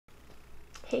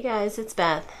Hey guys, it's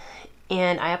Beth,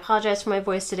 and I apologize for my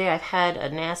voice today. I've had a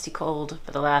nasty cold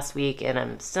for the last week, and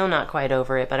I'm still not quite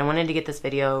over it, but I wanted to get this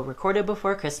video recorded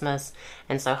before Christmas,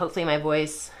 and so hopefully my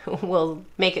voice will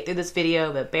make it through this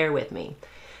video, but bear with me.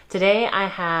 Today I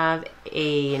have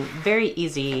a very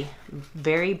easy,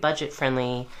 very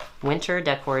budget-friendly winter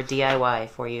decor DIY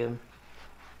for you.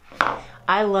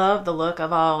 I love the look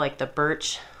of all like the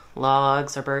birch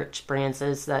logs or birch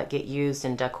branches that get used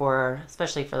in decor,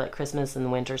 especially for like Christmas and the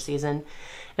winter season,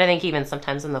 and I think even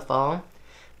sometimes in the fall.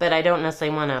 But I don't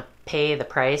necessarily want to pay the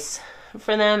price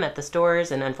for them at the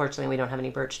stores, and unfortunately we don't have any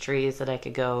birch trees that I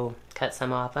could go cut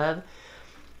some off of.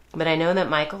 But I know that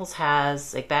Michael's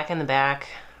has, like back in the back,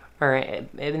 or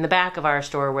in the back of our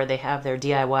store where they have their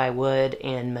DIY wood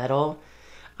and metal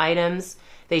items,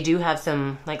 they do have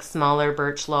some like smaller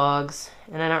birch logs,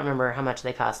 and I don't remember how much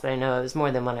they cost, but I know it was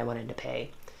more than what I wanted to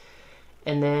pay.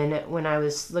 And then when I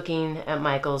was looking at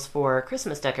Michael's for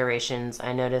Christmas decorations,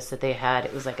 I noticed that they had,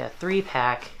 it was like a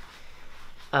 3-pack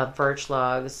of birch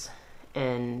logs,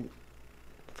 and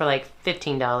for like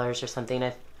 $15 or something.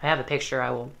 I have a picture,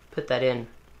 I will put that in.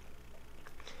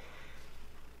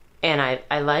 And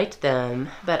I liked them,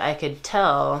 but I could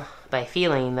tell by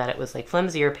feeling that it was like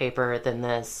flimsier paper than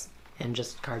this and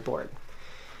just cardboard.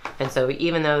 And so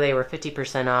even though they were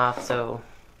 50% off, so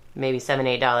maybe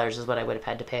 $7, $8 is what I would have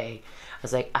had to pay, I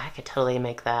was like, I could totally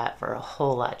make that for a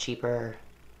whole lot cheaper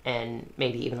and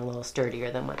maybe even a little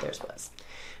sturdier than what theirs was.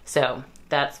 So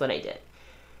that's what I did.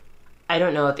 I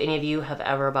don't know if any of you have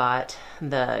ever bought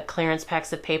the clearance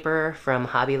packs of paper from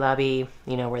Hobby Lobby,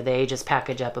 you know, where they just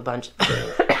package up a bunch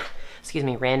excuse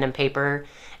me, random paper,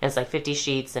 and it's like 50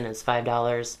 sheets and it's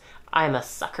 $5. I'm a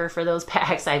sucker for those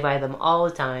packs. I buy them all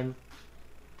the time.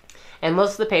 And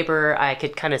most of the paper I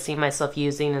could kind of see myself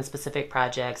using in specific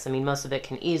projects. I mean, most of it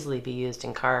can easily be used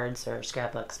in cards or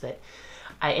scrapbooks, but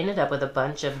I ended up with a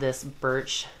bunch of this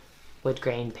birch wood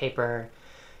grain paper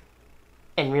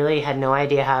and really had no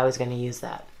idea how I was going to use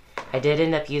that. I did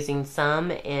end up using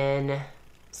some in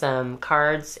some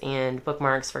cards and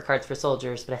bookmarks for Cards for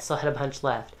Soldiers, but I still had a bunch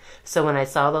left. So when I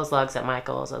saw those logs at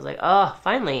Michael's, I was like, oh,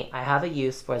 finally, I have a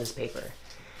use for this paper.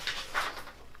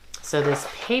 So this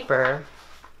paper,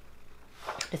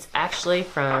 it's actually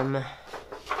from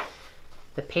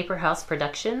the Paper House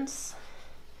Productions,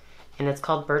 and it's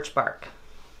called Birch Bark.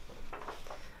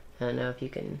 I don't know if you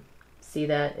can see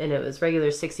that, and it was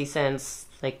regular 60 cents,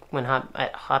 like when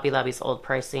at Hobby Lobby's old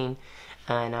pricing,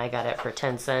 and I got it for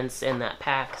 10 cents in that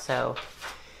pack. So,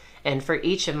 and for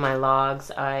each of my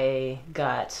logs, I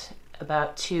got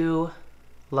about 2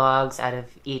 logs out of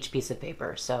each piece of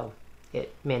paper. So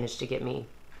it managed to get me,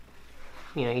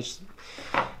 you know, each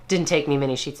didn't take me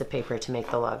many sheets of paper to make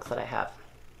the logs that I have.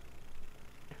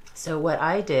 So what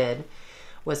I did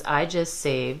was I just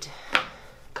saved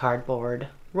cardboard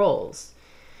rolls.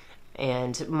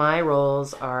 And my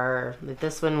rolls are,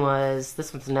 this one's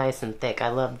nice and thick. I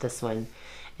love this one.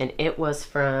 And it was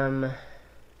from,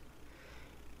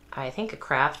 I think, a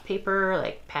craft paper,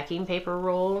 like packing paper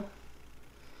roll.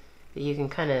 That you can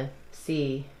kind of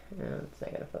see, it's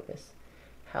not gonna focus,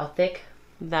 how thick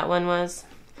that one was.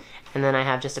 And then I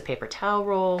have just a paper towel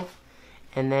roll.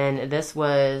 And then this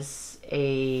was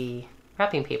a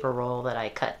wrapping paper roll that I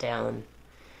cut down.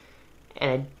 And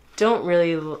I didn't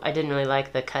really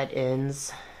like the cut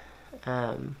ends,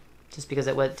 just because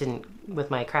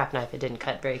with my craft knife, it didn't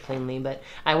cut very cleanly, but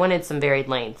I wanted some varied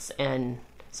lengths, and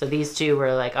so these two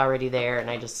were like already there,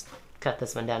 and I just cut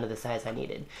this one down to the size I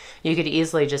needed. You could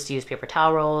easily just use paper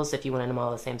towel rolls if you wanted them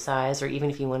all the same size, or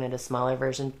even if you wanted a smaller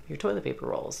version, your toilet paper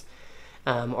rolls,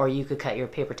 or you could cut your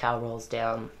paper towel rolls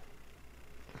down.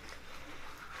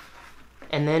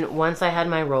 And then once I had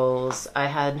my rolls, I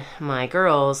had my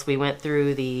girls, we went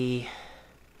through the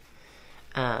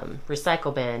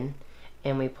recycle bin,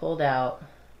 and we pulled out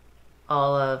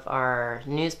all of our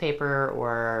newspaper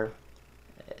or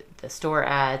the store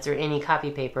ads or any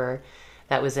copy paper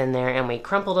that was in there, and we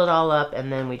crumpled it all up,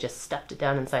 and then we just stuffed it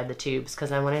down inside the tubes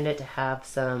because I wanted it to have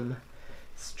some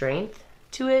strength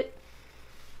to it.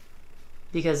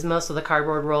 Because most of the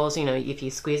cardboard rolls, you know, if you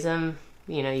squeeze them,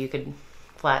 you know, you could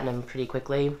flatten them pretty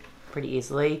quickly, pretty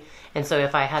easily. And so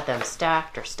if I had them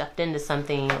stacked or stuffed into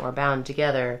something or bound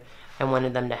together, I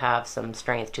wanted them to have some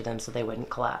strength to them so they wouldn't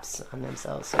collapse on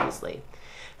themselves so easily.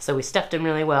 So we stuffed them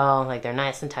really well, like they're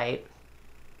nice and tight.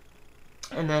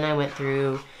 And then I went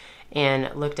through and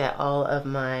looked at all of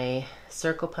my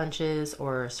circle punches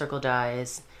or circle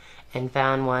dies and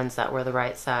found ones that were the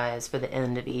right size for the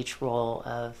end of each roll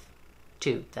of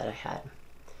tube that I had.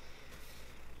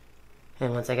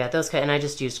 And once I got those cut, and I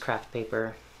just used craft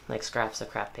paper, like scraps of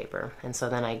craft paper. And so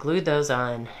then I glued those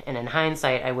on, and in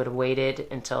hindsight, I would have waited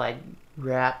until I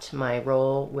wrapped my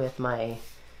roll with my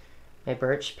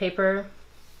birch paper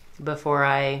before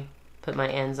I put my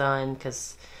ends on,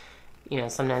 because, you know,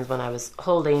 sometimes when I was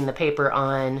holding the paper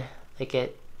on, like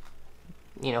it,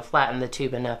 you know, flattened the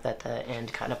tube enough that the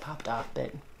end kind of popped off.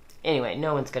 But anyway,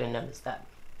 no one's going to notice that.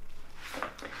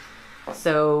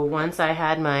 So once I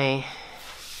had my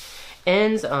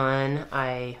ends on,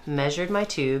 I measured my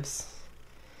tubes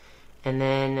and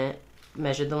then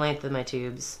measured the length of my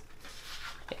tubes.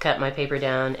 I cut my paper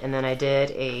down, and then I did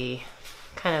a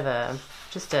kind of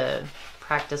just a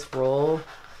practice roll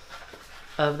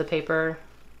of the paper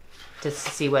to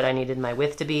see what I needed my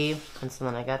width to be. And so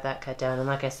then I got that cut down. And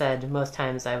like I said, most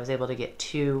times I was able to get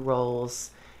 2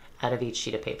 rolls out of each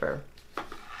sheet of paper.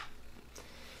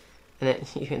 And then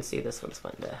you can see this one's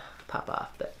fun to pop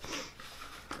off. But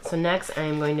so next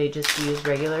I'm going to just use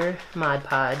regular Mod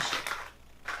Podge.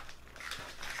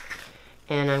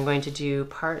 And I'm going to do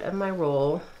part of my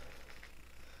roll.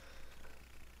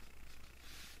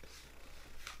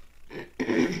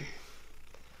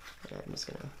 I'm just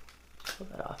gonna pull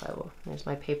that off. There's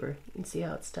my paper. You can see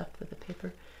how it's stuffed with the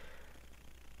paper.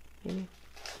 Maybe.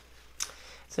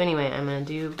 So anyway, I'm gonna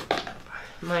do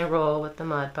my roll with the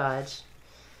Mod Podge.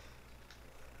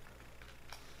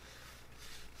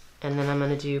 And then I'm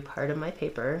gonna do part of my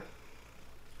paper.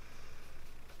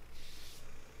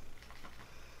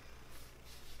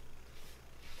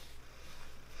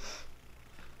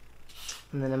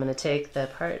 And then I'm going to take the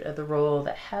part of the roll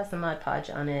that has the Mod Podge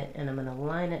on it, and I'm going to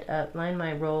line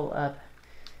my roll up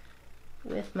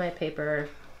with my paper.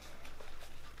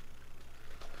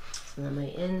 So then my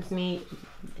ends meet,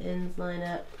 ends line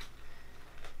up.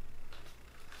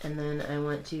 And then I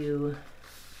want to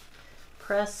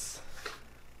press,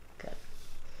 got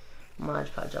Mod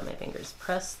Podge on my fingers,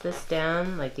 press this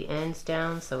down, like the ends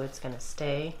down, so it's going to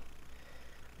stay.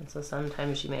 And so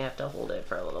sometimes you may have to hold it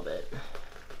for a little bit.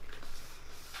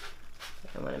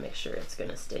 I want to make sure it's going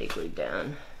to stay glued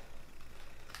down.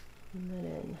 And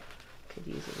then could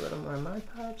use a little more Mod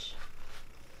Podge.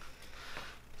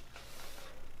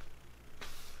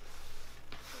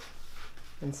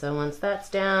 And so once that's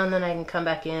down, then I can come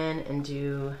back in and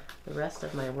do the rest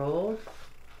of my roll.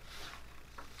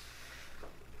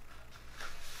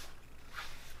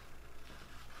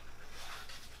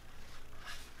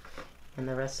 And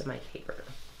the rest of my paper.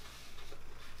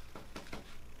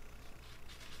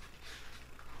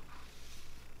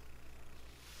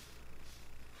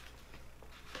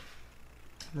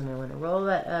 And then I want to roll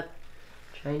that up,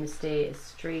 trying to stay as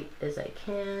straight as I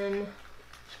can.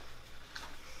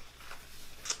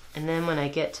 And then when I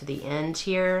get to the end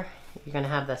here, you're going to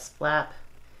have this flap.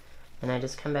 And I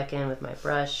just come back in with my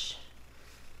brush.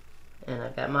 And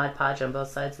I've got Mod Podge on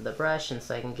both sides of the brush, and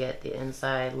so I can get the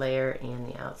inside layer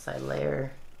and the outside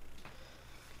layer.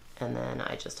 And then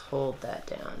I just hold that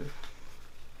down.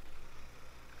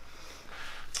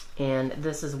 And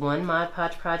this is one Mod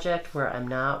Podge project where I'm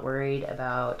not worried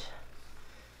about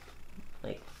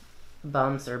like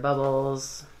bumps or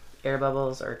bubbles, air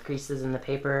bubbles or creases in the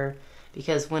paper,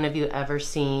 because when have you ever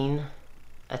seen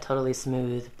a totally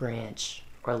smooth branch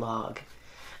or log?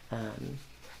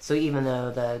 So even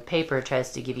though the paper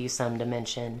tries to give you some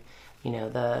dimension, you know,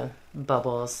 the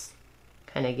bubbles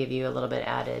kind of give you a little bit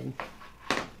added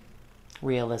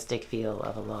realistic feel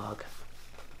of a log.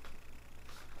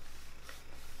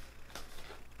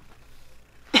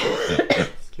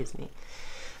 Excuse me.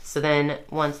 So then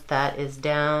once that is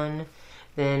down,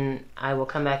 then I will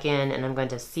come back in and I'm going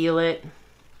to seal it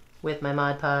with my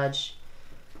Mod Podge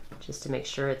just to make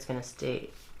sure it's going to stay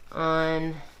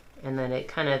on, and then it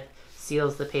kind of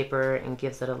seals the paper and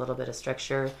gives it a little bit of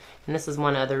structure. And this is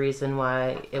one other reason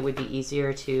why it would be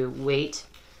easier to wait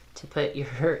to put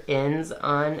your ends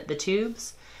on the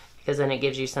tubes, because then it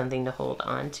gives you something to hold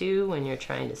on to when you're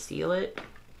trying to seal it.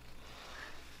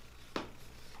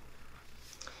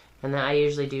 And then I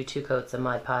usually do 2 coats of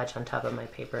Mod Podge on top of my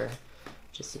paper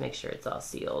just to make sure it's all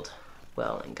sealed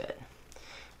well and good.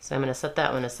 So I'm going to set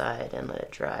that one aside and let it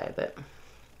dry. But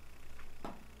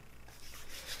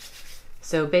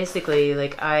so basically,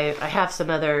 like I have some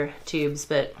other tubes,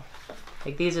 but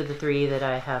like these are the 3 that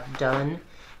I have done.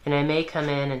 And I may come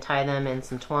in and tie them in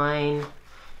some twine,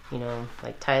 you know,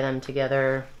 like tie them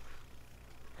together.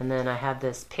 And then I have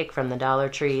this pick from the Dollar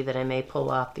Tree that I may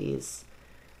pull off these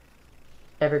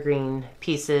evergreen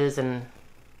pieces and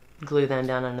glue them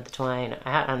down under the twine.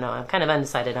 I don't know, I'm kind of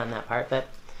undecided on that part, but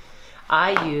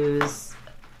I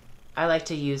like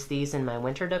to use these in my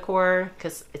winter decor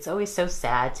because it's always so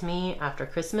sad to me after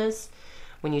Christmas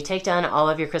when you take down all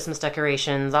of your Christmas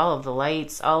decorations, all of the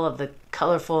lights, all of the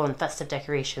colorful and festive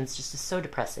decorations, just is so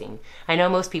depressing. I know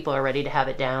most people are ready to have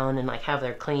it down and like have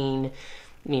their clean,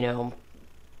 you know,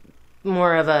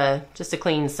 more of a just a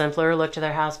clean, simpler look to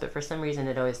their house, but for some reason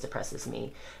it always depresses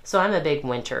me. So I'm a big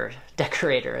winter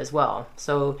decorator as well.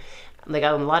 So like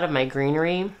a lot of my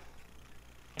greenery,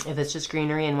 if it's just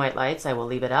greenery and white lights, I will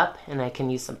leave it up, and I can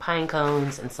use some pine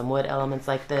cones and some wood elements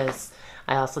like this.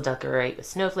 I also decorate with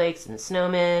snowflakes and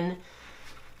snowmen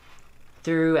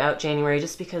throughout January,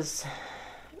 just because,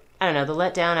 I don't know, the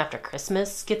letdown after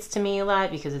Christmas gets to me a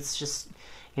lot, because it's just,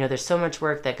 you know, there's so much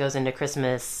work that goes into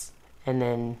Christmas, and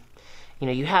then, you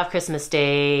know, you have Christmas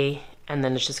Day, and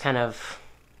then it's just kind of,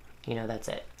 you know, that's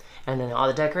it. And then all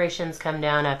the decorations come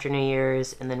down after New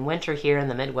Year's, and then winter here in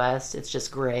the Midwest, it's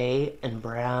just gray and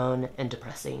brown and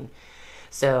depressing.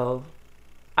 So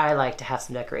I like to have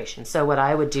some decoration. So what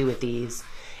I would do with these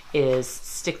is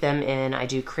stick them in, I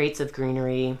do crates of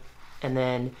greenery, and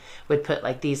then would put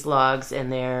like these logs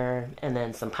in there, and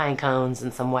then some pine cones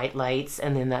and some white lights,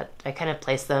 and then that I kind of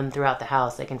place them throughout the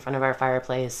house, like in front of our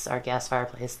fireplace, our gas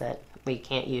fireplace that we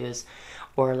can't use,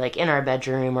 or like in our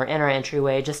bedroom or in our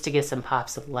entryway, just to give some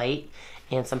pops of light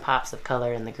and some pops of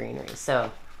color in the greenery.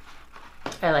 So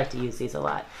I like to use these a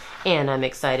lot. And I'm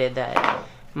excited that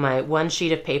my one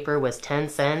sheet of paper was 10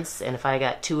 cents, and if I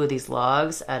got 2 of these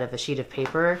logs out of a sheet of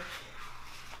paper,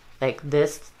 like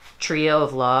this trio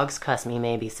of logs cost me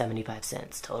maybe 75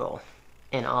 cents total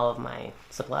in all of my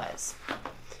supplies.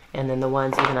 And then the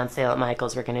ones even on sale at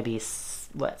Michael's were going to be,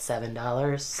 what,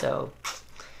 $7? So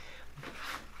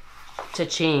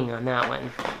cha-ching on that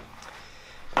one.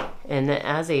 And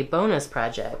as a bonus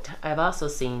project, I've also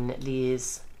seen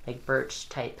these like birch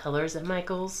type pillars at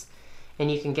Michael's,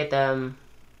 and you can get them.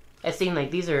 I've seen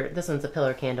like this one's a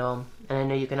pillar candle, and I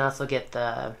know you can also get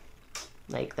the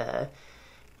like the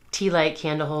tea light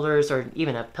candle holders, or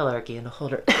even a pillar candle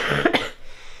holder.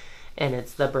 And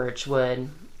it's the birch wood.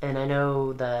 And I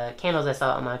know the candles I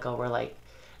saw at Michael were like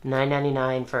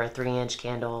 $9.99 for a 3-inch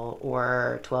candle,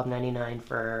 or $12.99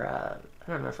 for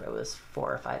I don't know if it was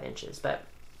 4 or 5 inches, but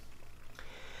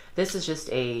this is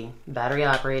just a battery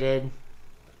operated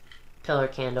pillar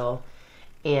candle,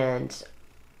 and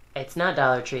it's not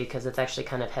Dollar Tree because it's actually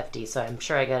kind of hefty, so I'm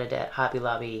sure I got it at Hobby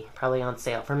Lobby, probably on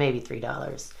sale for maybe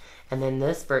 $3. And then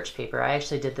this birch paper, I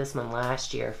actually did this one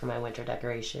last year for my winter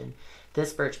decoration.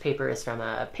 This birch paper is from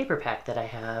a paper pack that I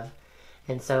have,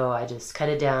 and so I just cut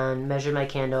it down, measured my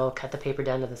candle, cut the paper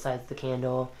down to the size of the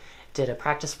candle, did a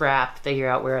practice wrap, figure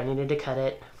out where I needed to cut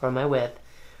it for my width.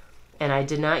 And I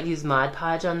did not use Mod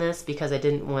Podge on this because I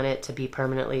didn't want it to be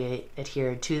permanently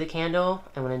adhered to the candle.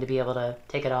 I wanted to be able to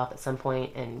take it off at some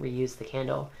point and reuse the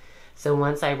candle. So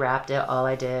once I wrapped it, all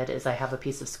I did is I have a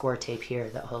piece of score tape here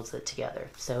that holds it together.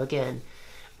 So again,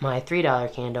 my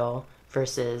 $3 candle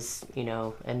versus, you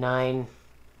know, a $9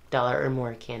 or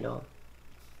more candle.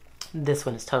 This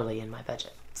one is totally in my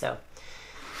budget. So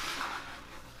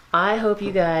I hope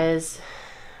you guys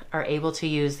are able to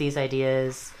use these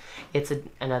ideas. It's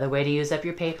another way to use up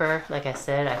your paper. Like I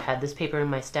said, I've had this paper in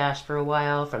my stash for a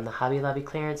while from the Hobby Lobby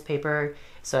clearance paper,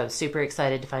 so I'm super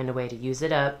excited to find a way to use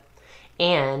it up.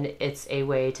 And it's a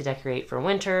way to decorate for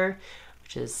winter,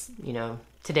 which is, you know,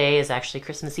 today is actually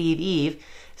Christmas Eve.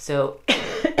 So,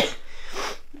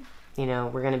 you know,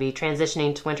 we're going to be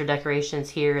transitioning to winter decorations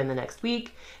here in the next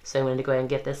week. So I wanted to go ahead and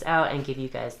get this out and give you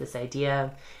guys this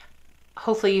idea.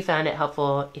 Hopefully you found it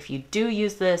helpful. If you do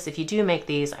use this, if you do make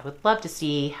these, I would love to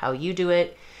see how you do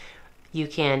it. You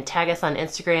can tag us on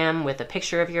Instagram with a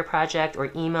picture of your project,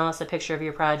 or email us a picture of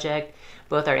your project.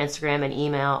 Both our Instagram and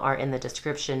email are in the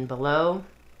description below.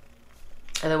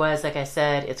 Otherwise, like I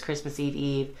said, it's Christmas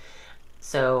Eve.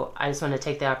 So I just want to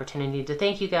take the opportunity to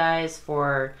thank you guys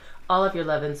for all of your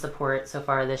love and support so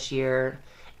far this year.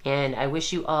 And I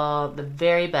wish you all the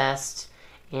very best,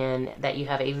 and that you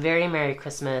have a very Merry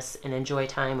Christmas and enjoy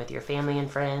time with your family and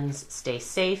friends. Stay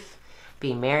safe.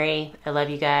 Be merry. I love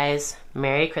you guys.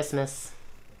 Merry Christmas.